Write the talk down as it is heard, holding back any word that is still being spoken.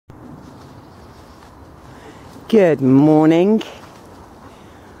Good morning.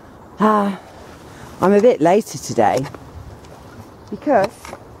 I'm a bit later today because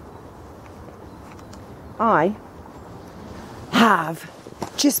I have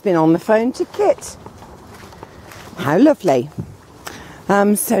just been on the phone to Kit. How lovely.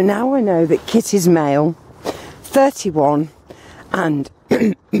 So now I know that Kit is male, 31, and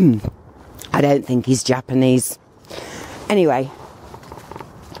I don't think he's Japanese. Anyway,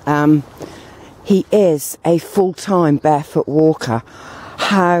 he is a full-time barefoot walker.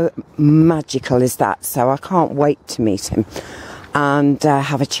 How magical is that? So I can't wait to meet him and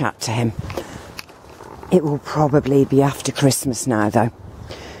have a chat to him. It will probably be after Christmas now, though.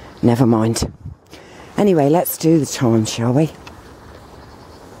 Never mind. Anyway, let's do the time, shall we?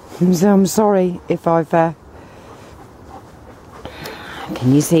 I'm sorry if I've... Can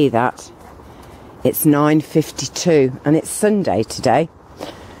you see that? It's 9:52 and it's Sunday today.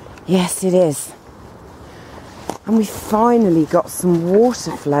 Yes, it is. And we finally got some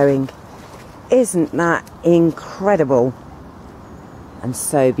water flowing. Isn't that incredible? And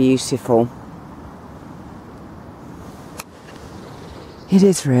so beautiful. It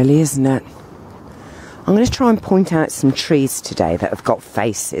is really, isn't it? I'm going to try and point out some trees today that have got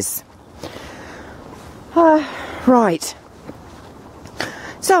faces. Right.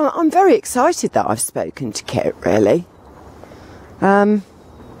 So I'm very excited that I've spoken to Kit, really. And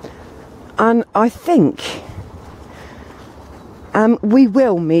I think we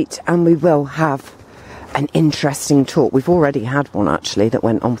will meet and we will have an interesting talk. We've already had one, actually, that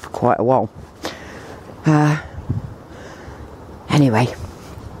went on for quite a while. Anyway.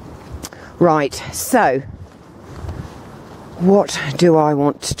 Right, so what do I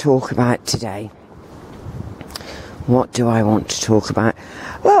want to talk about today? What do I want to talk about?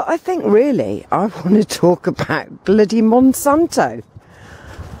 Well, I think really I want to talk about bloody Monsanto.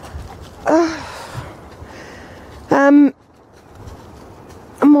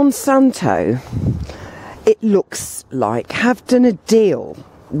 Monsanto, it looks like, have done a deal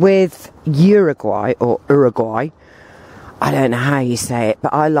with Uruguay, or Uruguay. I don't know how you say it,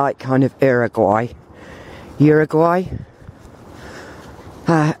 but I like kind of Uruguay. Uruguay?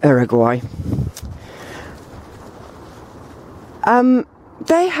 Uruguay.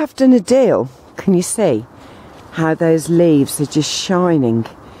 They have done a deal. Can you see how those leaves are just shining?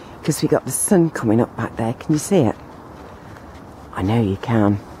 Because we got the sun coming up back there. Can you see it? I know you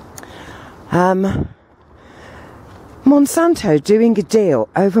can. Monsanto doing a deal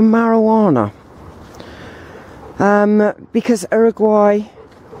over marijuana. Because Uruguay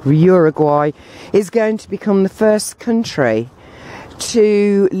is going to become the first country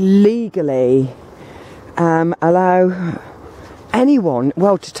to legally allow anyone,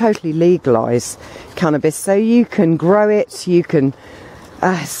 well, to totally legalise cannabis. So you can grow it, you can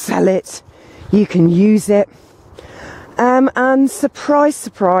sell it, you can use it. And surprise,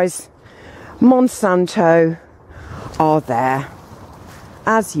 surprise, Monsanto are there,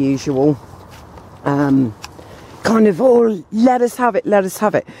 as usual. Kind of, oh, let us have it,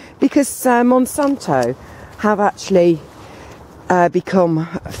 because Monsanto have actually become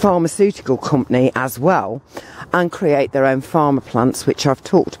a pharmaceutical company as well and create their own pharma plants, which I've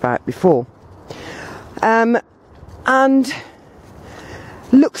talked about before. And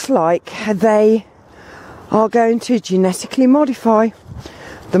looks like they are going to genetically modify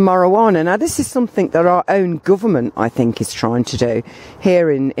the marijuana. Now, this is something that our own government, I think, is trying to do.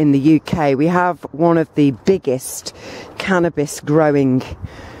 Here in the UK, we have one of the biggest cannabis growing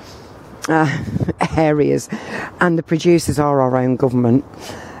areas, and the producers are our own government.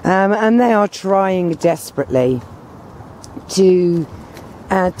 And they are trying desperately to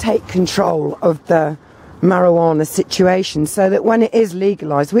take control of the marijuana situation so that when it is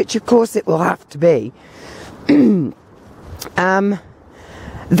legalised, which of course it will have to be,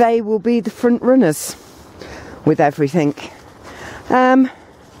 they will be the front runners with everything. And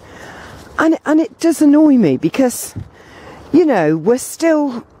it does annoy me because, you know, we're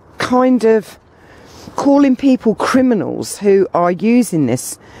still kind of calling people criminals who are using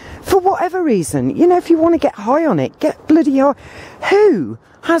this for whatever reason. You know, if you want to get high on it, get bloody high. Who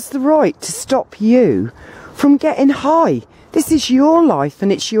has the right to stop you from getting high? This is your life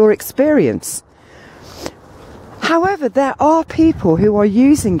and it's your experience. However, there are people who are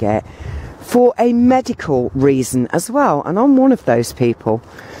using it for a medical reason as well, and I'm one of those people.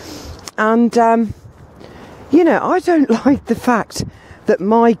 And, you know, I don't like the fact that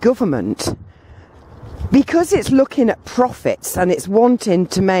my government, because it's looking at profits and it's wanting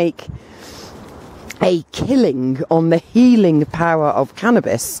to make a killing on the healing power of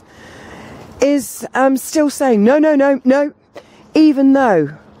cannabis, is still saying no, even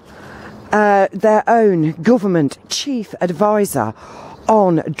though their own government chief advisor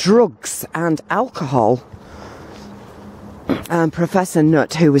on drugs and alcohol, Professor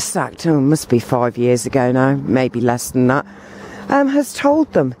Nutt, who was sacked, must be 5 years ago now, maybe less than that, has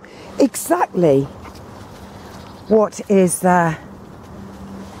told them exactly what is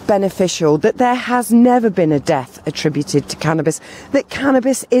beneficial, that there has never been a death attributed to cannabis, that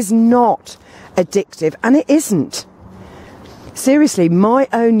cannabis is not addictive, and it isn't. Seriously, my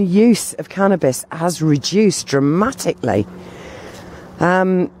own use of cannabis has reduced dramatically,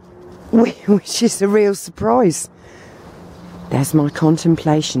 which is a real surprise. There's my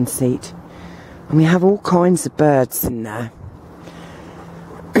contemplation seat, and we have all kinds of birds in there.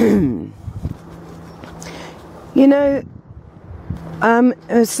 You know,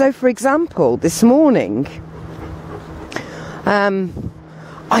 so for example, this morning,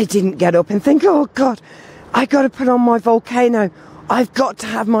 I didn't get up and think, oh God, I got to put on my volcano, I've got to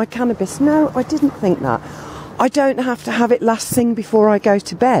have my cannabis. No, I didn't think that. I don't have to have it last thing before I go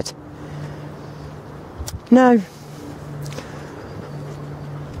to bed. No.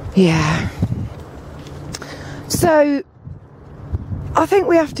 Yeah. So, I think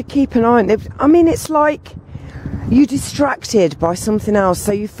we have to keep an eye on it. I mean, it's like you're distracted by something else,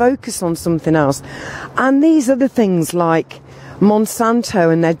 so you focus on something else. And these other things like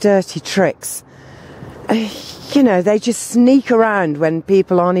Monsanto and their dirty tricks, you know, they just sneak around when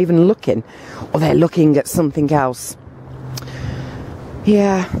people aren't even looking, or they're looking at something else.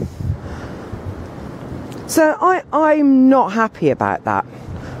 Yeah. So I'm not happy about that,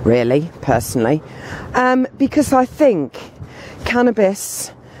 really, personally, because I think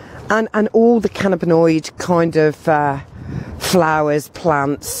cannabis and all the cannabinoid kind of flowers,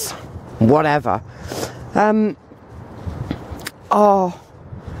 plants, whatever, are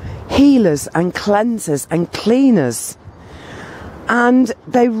healers and cleansers and cleaners, and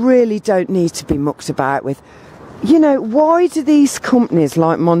they really don't need to be mucked about with. You know, why do these companies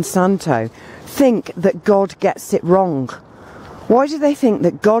like Monsanto think that God gets it wrong? Why do they think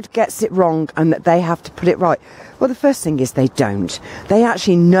that God gets it wrong and that they have to put it right? Well, the first thing is they don't. They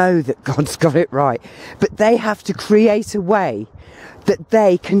actually know that God's got it right, but they have to create a way that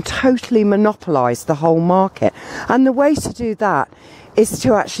they can totally monopolise the whole market. And the way to do that is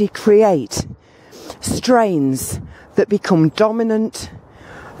to actually create strains that become dominant,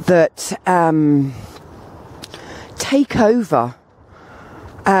 that take over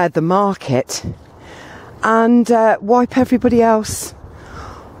the market and wipe everybody else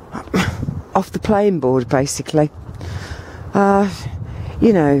off the playing board, basically.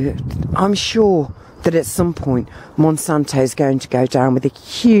 You know, I'm sure that at some point Monsanto is going to go down with a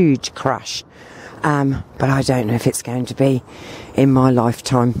huge crash, but I don't know if it's going to be in my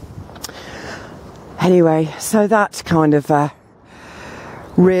lifetime. Anyway, so that kind of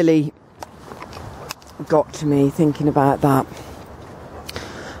really got to me thinking about that,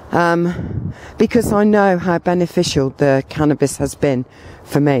 because I know how beneficial the cannabis has been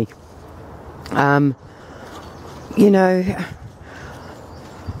for me. You know,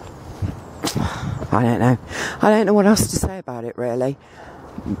 I don't know what else to say about it, really,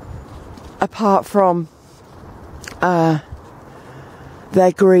 apart from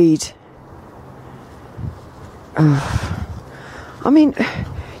their greed. I mean,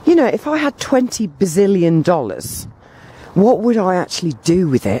 you know, if I had $20 bazillion, what would I actually do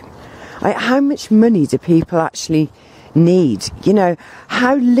with it? How much money do people actually need? You know,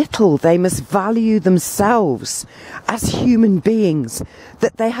 how little they must value themselves as human beings,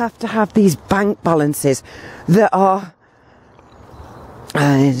 that they have to have these bank balances that are,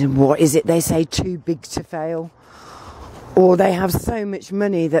 what is it they say, too big to fail? Or they have so much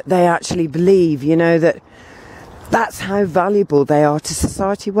money that they actually believe, you know, that that's how valuable they are to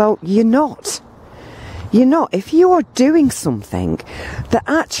society. Well, you're not. You're not. If you are doing something that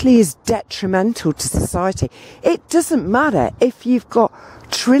actually is detrimental to society, it doesn't matter if you've got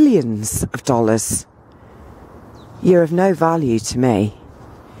trillions of dollars. You're of no value to me,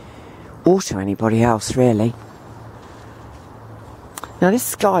 or to anybody else, really. Now, this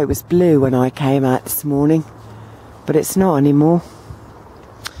sky was blue when I came out this morning, but it's not anymore.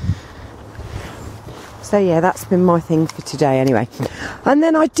 So yeah, that's been my thing for today anyway. And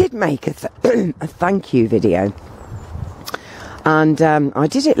then I did make a thank you video. And I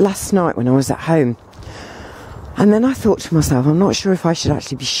did it last night when I was at home. And then I thought to myself, I'm not sure if I should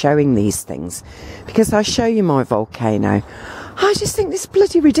actually be showing these things, because I show you my volcano. I just think this is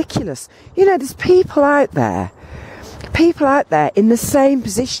bloody ridiculous. You know, there's people out there in the same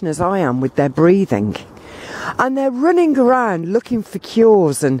position as I am with their breathing. And they're running around looking for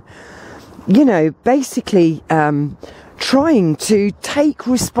cures and, you know, basically trying to take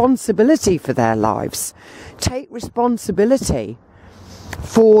responsibility for their lives, take responsibility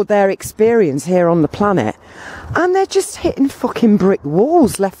for their experience here on the planet, and they're just hitting fucking brick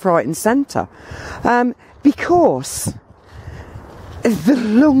walls left, right and centre, because the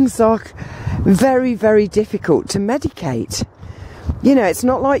lungs are very, very difficult to medicate. You know, it's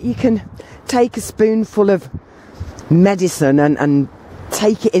not like you can take a spoonful of medicine and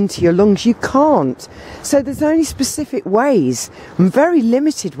take it into your lungs. You can't. So there's only specific ways, and very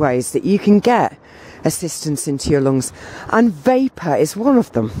limited ways, that you can get assistance into your lungs, and vapour is one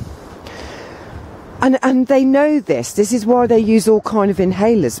of them. And they know this. This is why they use all kind of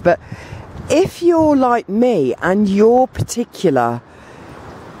inhalers. But if you're like me and your particular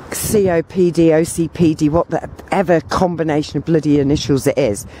COPD, OCPD, whatever combination of bloody initials it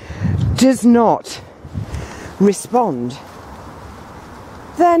is, does not respond,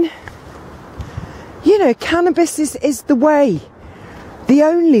 then, you know, cannabis is the way, the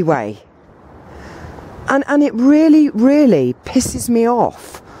only way. And it really, really pisses me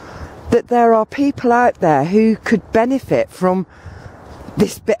off that there are people out there who could benefit from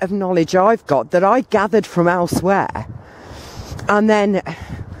this bit of knowledge I've got, that I gathered from elsewhere, and then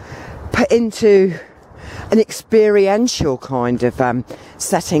put into an experiential kind of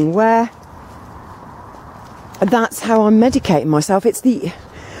setting where that's how I'm medicating myself. It's the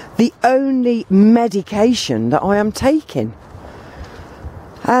only medication that I am taking.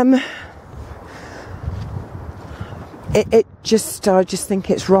 I just think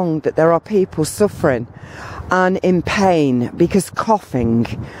it's wrong that there are people suffering and in pain because coughing.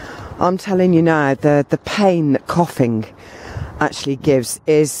 I'm telling you now, the pain that coughing actually gives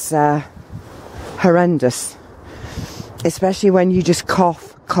is horrendous. Especially when you just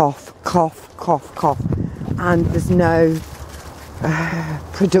cough, cough, cough, cough, cough, and there's no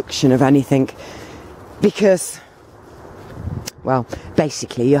production of anything because, well,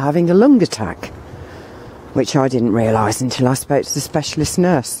 basically you're having a lung attack, which I didn't realise until I spoke to the specialist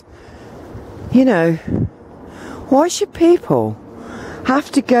nurse. You know, why should people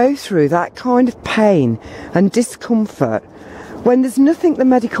have to go through that kind of pain and discomfort when there's nothing the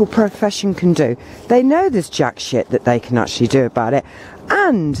medical profession can do? They know there's jack shit that they can actually do about it,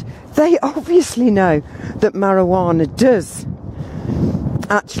 and they obviously know that marijuana does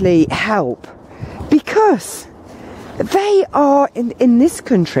actually help, because they are in this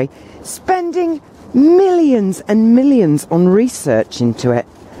country spending millions and millions on research into it,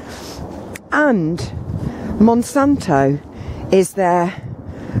 and Monsanto is there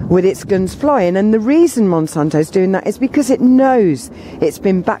with its guns flying. And the reason Monsanto's doing that is because it knows it's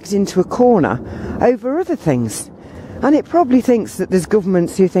been backed into a corner over other things, and it probably thinks that there's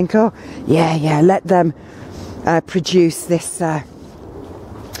governments who think, oh yeah, let them produce this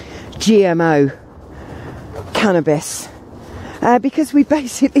GMO cannabis, because we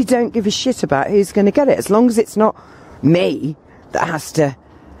basically don't give a shit about who's going to get it, as long as it's not me that has to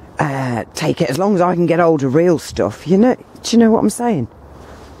take it, as long as I can get hold of real stuff, you know. Do you know what I'm saying?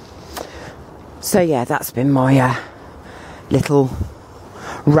 So yeah, that's been my little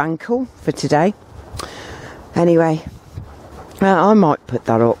rankle for today. Anyway, I might put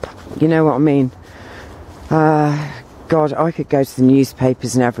that up, you know what I mean. God, I could go to the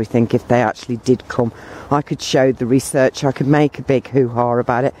newspapers and everything if they actually did come. I could show the research, I could make a big hoo-ha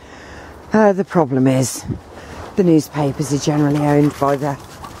about it. The problem is, the newspapers are generally owned by the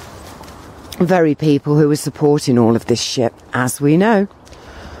very people who are supporting all of this shit, as we know.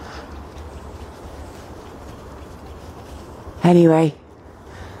 Anyway,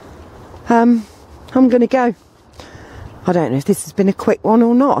 I'm going to go. I don't know if this has been a quick one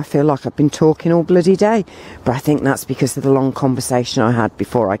or not. I feel like I've been talking all bloody day, but I think that's because of the long conversation I had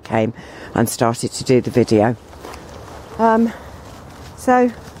before I came and started to do the video.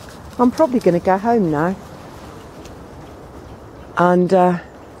 So I'm probably going to go home now, and I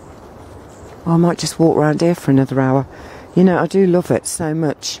might just walk around here for another hour. You know, I do love it so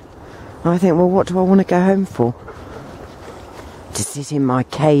much. I think, well, what do I want to go home for? To sit in my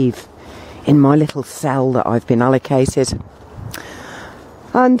cave, in my little cell that I've been allocated.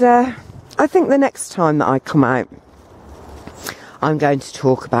 And I think the next time that I come out, I'm going to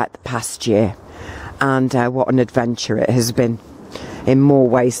talk about the past year and what an adventure it has been in more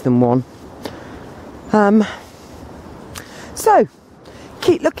ways than one. So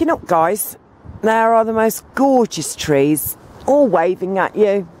keep looking up, guys. There are the most gorgeous trees, all waving at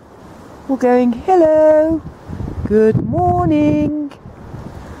you, all going hello, good morning.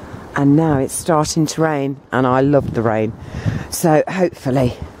 And now it's starting to rain, and I love the rain, so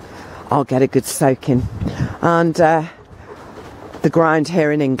hopefully I'll get a good soaking, and the ground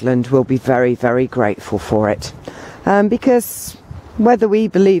here in England will be very, very grateful for it. because whether we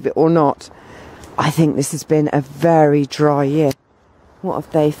believe it or not, I think this has been a very dry year. What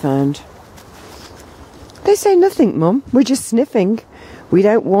have they found? They say nothing, Mum. We're just sniffing. We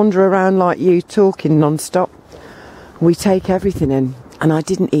don't wander around like you talking non-stop. We take everything in. And I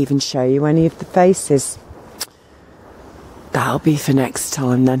didn't even show you any of the faces. That'll be for next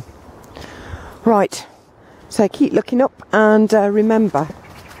time then. Right. So keep looking up and remember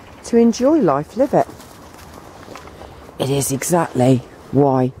to enjoy life, live it. It is exactly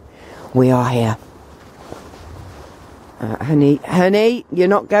why we are here. Honey, you're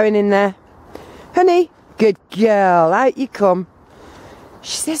not going in there. Honey, good girl, out you come.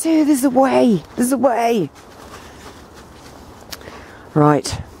 She says, oh, there's a way, there's a way.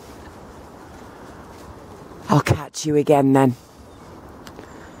 Right. I'll catch you again then.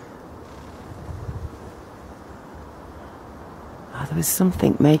 Oh, there was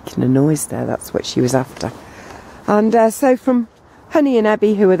something making a noise there, that's what she was after. And so from Honey and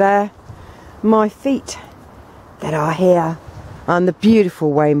Abby, who are there, my feet that are here, and the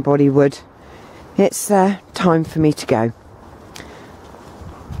beautiful Wayne Bodywood, it's time for me to go.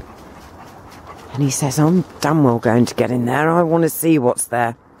 And he says, I'm damn well going to get in there. I want to see what's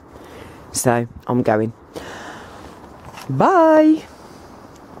there. So, I'm going. Bye.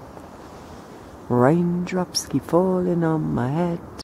 Raindrops keep falling on my head.